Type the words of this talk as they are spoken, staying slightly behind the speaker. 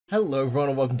Hello everyone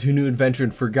and welcome to a new adventure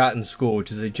in Forgotten School, which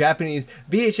is a Japanese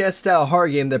VHS style horror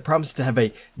game that promises to have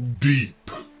a deep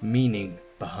meaning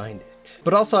behind it.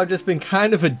 But also I've just been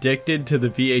kind of addicted to the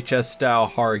VHS style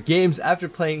horror games after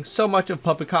playing so much of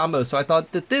Puppet Combo, so I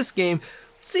thought that this game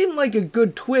seemed like a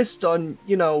good twist on,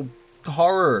 you know,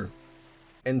 horror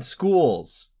and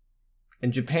schools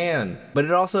and Japan. But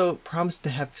it also promised to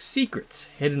have secrets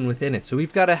hidden within it, so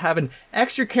we've got to have an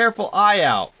extra careful eye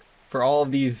out for all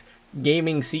of these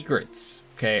gaming secrets.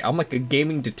 Okay, I'm like a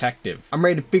gaming detective. I'm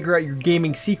ready to figure out your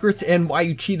gaming secrets and why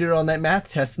you cheated on that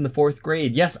math test in the 4th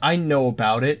grade. Yes, I know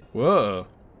about it. Whoa,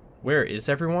 where is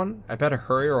everyone? I better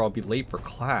hurry or I'll be late for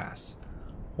class.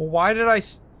 Well,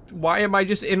 why am I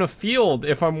just in a field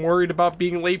if I'm worried about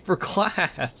being late for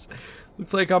class?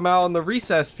 Looks like I'm out in the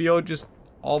recess field just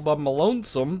all by my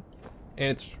lonesome.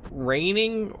 And it's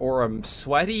raining or I'm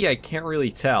sweaty, I can't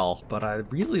really tell, but I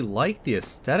really like the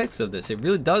aesthetics of this. It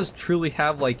really does truly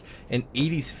have like an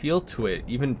 80s feel to it,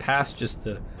 even past just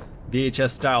the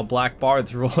VHS style black bar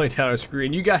that's rolling down our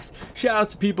screen. You guys, shout out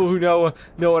to people who know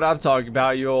what I'm talking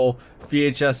about, you old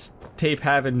VHS tape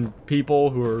having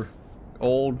people who are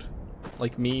old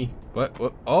like me.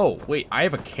 What? Oh, wait, I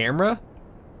have a camera?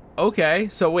 Okay,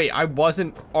 so wait, I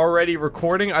wasn't already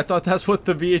recording? I thought that's what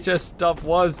the VHS stuff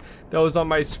was that was on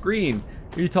my screen.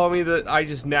 Are you telling me that I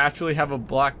just naturally have a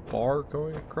black bar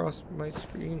going across my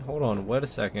screen? Hold on, wait a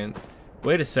second.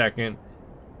 Wait a second.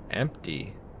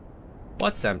 Empty.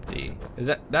 What's empty? Is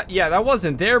that yeah, that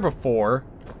wasn't there before.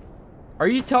 Are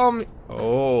you telling me?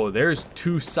 Oh, there's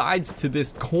two sides to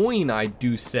this coin, I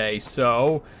do say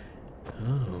so.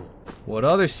 Oh, what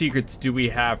other secrets do we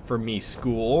have for me,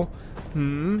 school?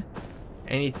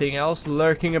 Anything else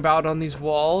lurking about on these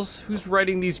walls? Who's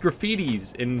writing these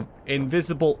graffitis in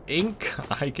invisible ink?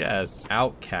 I guess.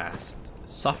 Outcast.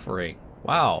 Suffering.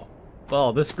 Wow.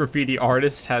 Well, this graffiti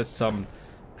artist has some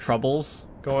troubles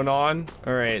going on.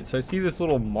 Alright, so I see this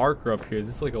little marker up here. Is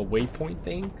this like a waypoint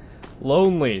thing?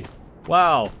 Lonely.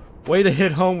 Wow. Way to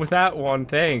hit home with that one.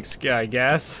 Thanks, I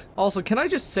guess. Also, can I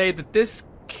just say that this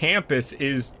campus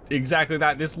is exactly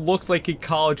that. This looks like a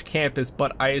college campus,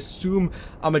 but I assume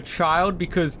I'm a child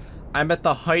because I'm at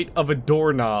the height of a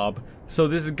doorknob. So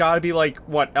this has got to be like,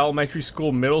 what, elementary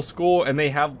school, middle school, and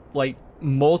they have like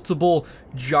multiple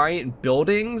giant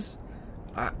buildings.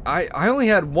 I only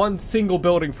had one single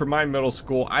building for my middle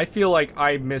school. I feel like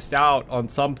I missed out on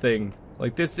something.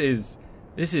 Like this is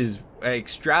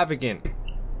extravagant.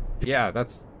 Yeah,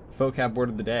 that's vocab word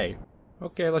of the day.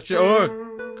 Okay, let's just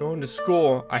going to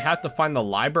school. I have to find the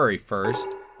library first.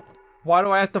 Why do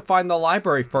I have to find the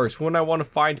library first? Wouldn't I want to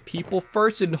find people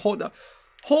first? And hold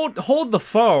the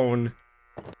phone.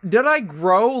 Did I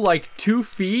grow like 2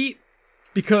 feet?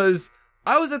 Because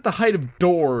I was at the height of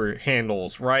door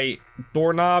handles, right?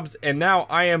 Doorknobs, and now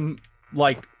I am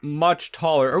like much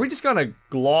taller. Are we just gonna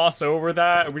gloss over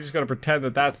that? Are we just gonna pretend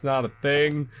that that's not a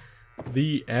thing?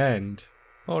 The end.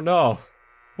 Oh no.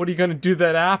 What are you gonna do to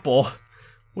that apple?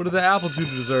 What did the apple do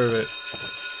to deserve it?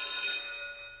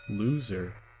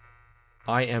 Loser.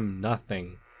 I am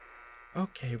nothing.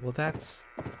 Okay, well that's...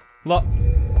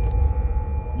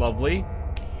 lovely.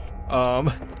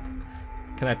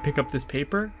 Can I pick up this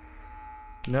paper?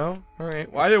 No?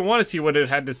 Alright. Well, I didn't want to see what it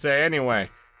had to say anyway.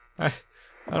 I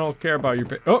don't care about your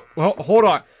oh, well, hold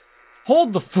on.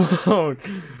 Hold the phone.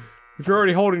 If you're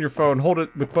already holding your phone, hold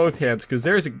it with both hands, because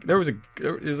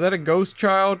is that a ghost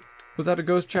child? Was that a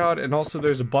ghost child? And also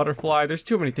there's a butterfly. There's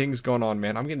too many things going on,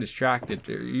 man. I'm getting distracted.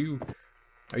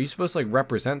 Are you supposed to like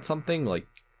represent something like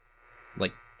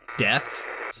death?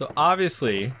 So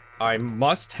obviously I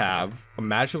must have a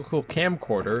magical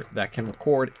camcorder that can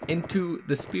record into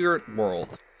the spirit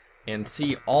world and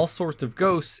see all sorts of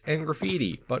ghosts and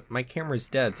graffiti, but my camera's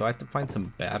dead, so I have to find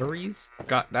some batteries.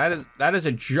 God, that is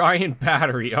a giant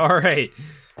battery. All right.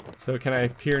 So can I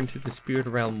peer into the spirit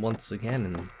realm once again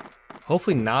and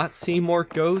hopefully not see more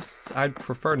ghosts? I'd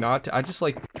prefer not to. I just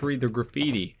like to read the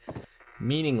graffiti.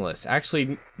 Meaningless.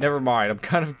 Actually, never mind. I'm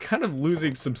kind of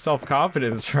losing some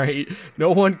self-confidence, right?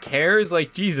 No one cares?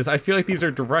 Like, Jesus, I feel like these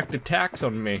are direct attacks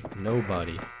on me.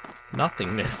 Nobody.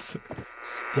 Nothingness.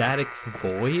 Static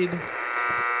void? Can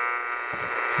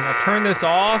I turn this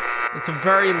off? It's a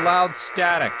very loud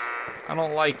static. I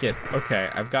don't like it. Okay,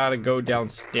 I've got to go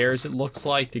downstairs, it looks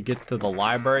like, to get to the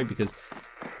library, because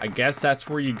I guess that's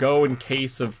where you go in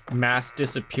case of mass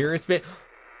disappearance. But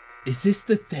is this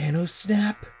the Thanos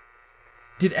snap?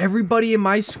 Did everybody in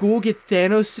my school get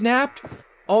Thanos snapped?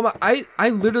 Oh my, I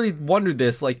literally wondered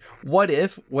this, like, what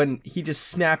if when he just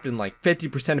snapped and like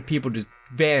 50% of people just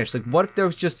vanished? Like, what if there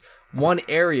was just one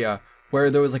area where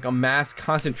there was like a mass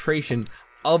concentration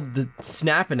of the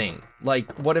snapping.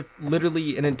 Like, what if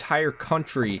literally an entire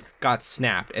country got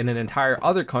snapped and an entire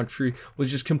other country was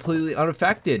just completely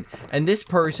unaffected? And this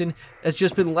person has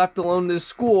just been left alone in this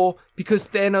school because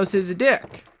Thanos is a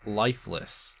dick.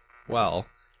 Lifeless. Well,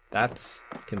 that's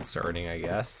concerning, I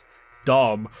guess.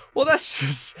 Dumb. Well,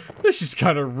 that's just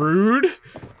kind of rude.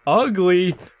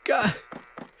 Ugly. God.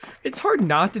 It's hard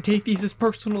not to take these as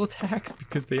personal attacks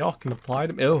because they all can apply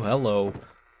to me. Oh, hello.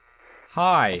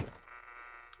 Hi.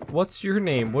 What's your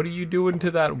name? What are you doing to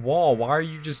that wall? Why are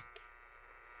you just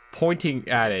pointing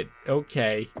at it?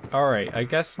 Okay. Alright. I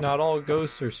guess not all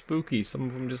ghosts are spooky. Some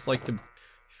of them just like to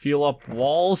feel up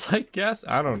walls, I guess?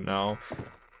 I don't know.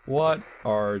 What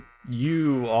are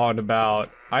you on about?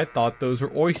 I thought those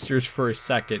were oysters for a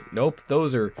second. Nope.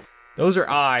 Those are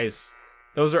eyes.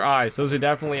 Those are eyes. Those are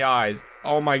definitely eyes.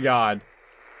 Oh my god.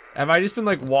 Have I just been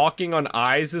like walking on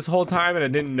eyes this whole time and I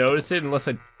didn't notice it unless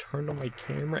I turned on my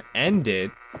camera? End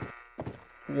it.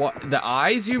 What? The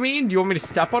eyes, you mean? Do you want me to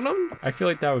step on them? I feel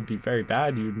like that would be very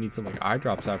bad. You would need some like eye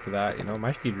drops after that. You know,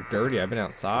 my feet are dirty. I've been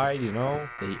outside, you know.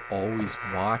 They always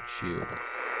watch you.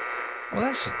 Well,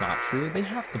 that's just not true. They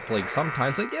have to blink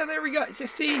sometimes. Like, yeah, there we go.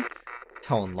 Just see?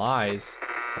 Telling lies.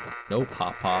 No,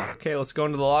 Papa. Okay, let's go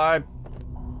into the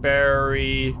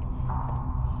library.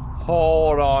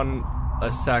 Hold on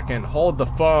a second. Hold the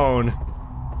phone.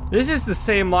 This is the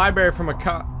same library from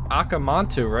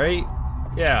Akamanto, right?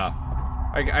 Yeah.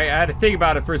 I had to think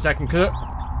about it for a second because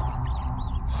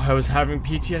I was having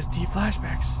PTSD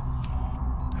flashbacks.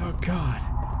 Oh god.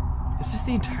 Is this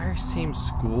the entire same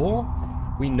school?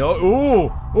 We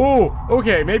know. Ooh,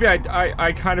 okay. Maybe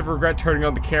I kind of regret turning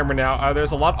on the camera now.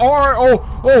 There's a lot.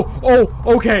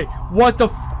 Okay. What the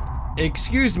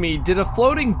excuse me, did a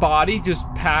floating body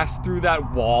just pass through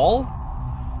that wall?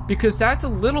 Because that's a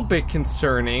little bit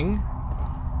concerning.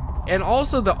 And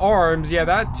also the arms, yeah,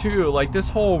 that too. Like, this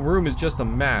whole room is just a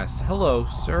mess. Hello,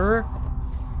 sir.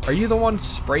 Are you the one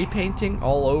spray painting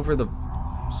all over the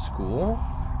school?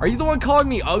 Are you the one calling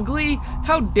me ugly?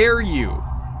 How dare you?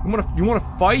 You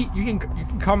wanna fight? You can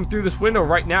come through this window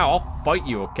right now. I'll fight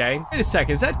you, okay? Wait a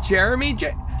second, is that Jeremy?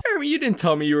 Jeremy, you didn't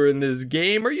tell me you were in this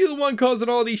game. Are you the one causing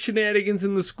all these shenanigans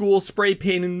in the school, spray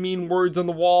painting mean words on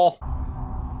the wall?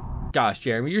 Gosh,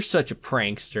 Jeremy, you're such a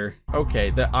prankster. Okay,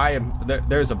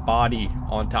 there's a body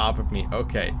on top of me.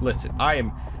 Okay, listen, I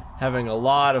am having a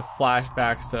lot of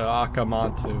flashbacks to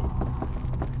Akamanto.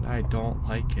 And I don't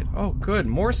like it. Oh, good,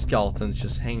 more skeletons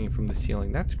just hanging from the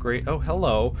ceiling. That's great. Oh,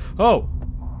 hello. Oh!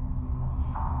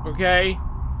 Okay,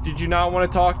 did you not want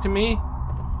to talk to me?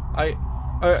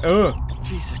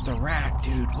 Jesus, the rat,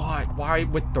 dude. Why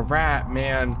with the rat,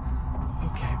 man?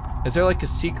 Okay, is there like a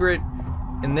secret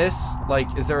in this?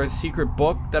 Like, is there a secret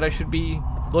book that I should be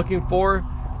looking for?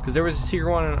 Because there was a secret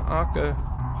one in Aka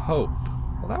Hope.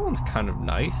 Well, that one's kind of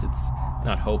nice. It's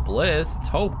not hopeless, it's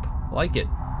hope. I like it.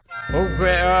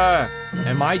 Okay,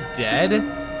 am I dead?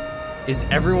 Is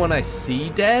everyone I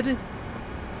see dead?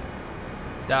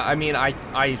 I mean, I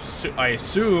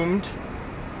assumed.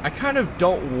 I kind of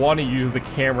don't want to use the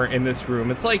camera in this room.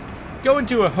 It's like going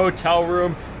to a hotel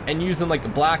room and using like a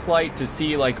black light to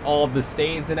see like all of the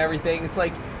stains and everything. It's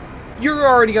like, you're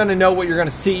already gonna know what you're gonna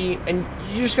see and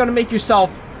you're just gonna make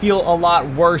yourself feel a lot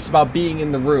worse about being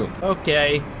in the room.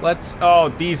 Okay, let's, oh,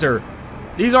 these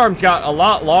arms got a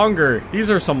lot longer.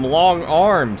 These are some long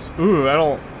arms. Ooh, I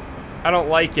don't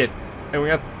like it. And we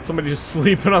got somebody just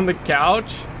sleeping on the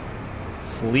couch.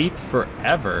 Sleep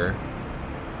forever?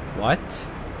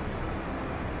 What?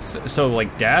 So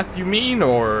like death, you mean,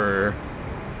 or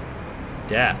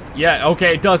death? Yeah,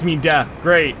 okay, it does mean death.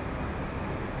 Great.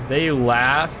 They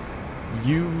laugh.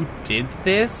 You did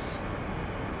this?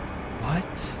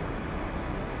 What?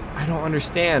 I don't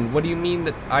understand. What do you mean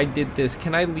that I did this?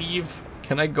 Can I leave?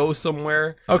 Can I go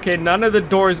somewhere? Okay, none of the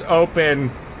doors open,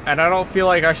 and I don't feel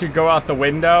like I should go out the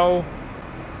window.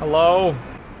 Hello?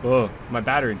 Oh, my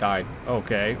battery died.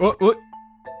 Okay.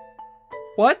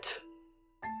 What?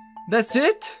 That's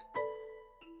it?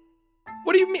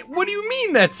 What do you mean? What do you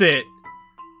mean that's it?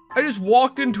 I just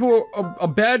walked into a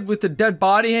bed with a dead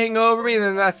body hanging over me and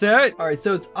then that's it? Alright,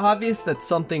 so it's obvious that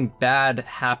something bad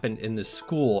happened in the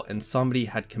school and somebody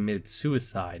had committed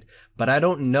suicide. But I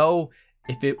don't know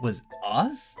if it was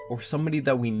us or somebody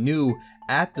that we knew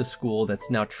at the school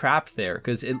that's now trapped there.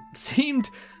 Because it seemed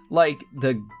like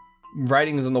the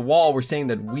writings on the wall were saying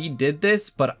that we did this,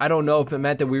 but I don't know if it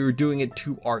meant that we were doing it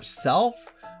to ourselves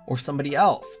or somebody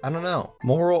else. I don't know.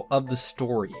 Moral of the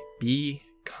story, be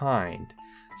kind.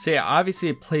 So yeah, obviously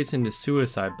it plays into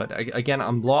suicide, but again,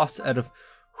 I'm lost out of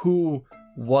who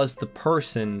was the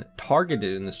person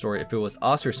targeted in the story, if it was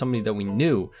us or somebody that we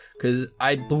knew, because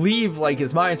I believe, like,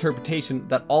 it's my interpretation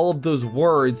that all of those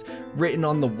words written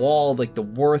on the wall, like the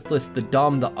worthless, the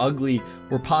dumb, the ugly,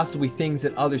 were possibly things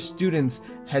that other students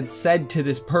had said to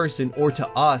this person or to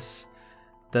us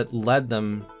that led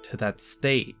them to that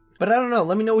state. But I don't know,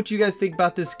 let me know what you guys think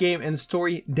about this game and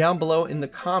story down below in the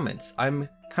comments. I'm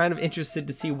kind of interested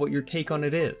to see what your take on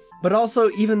it is. But also,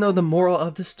 even though the moral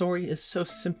of the story is so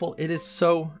simple, it is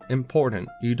so important.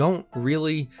 You don't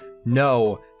really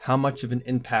know how much of an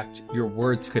impact your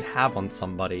words could have on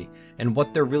somebody and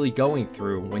what they're really going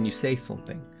through when you say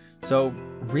something. So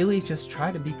really just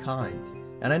try to be kind.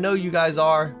 And I know you guys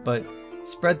are, but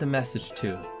spread the message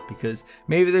too, because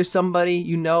maybe there's somebody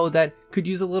you know that could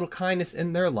use a little kindness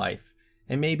in their life.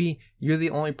 And maybe you're the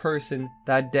only person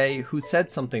that day who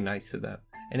said something nice to them,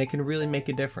 and it can really make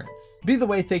a difference. But either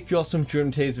way, thank you all so much for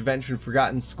joining today's adventure in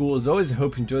Forgotten School. As always, I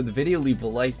hope you enjoyed the video. Leave a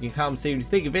like and comment, say what you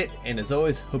think of it. And as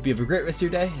always, hope you have a great rest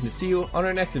of your day, and to see you on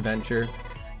our next adventure.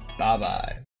 Bye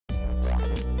bye.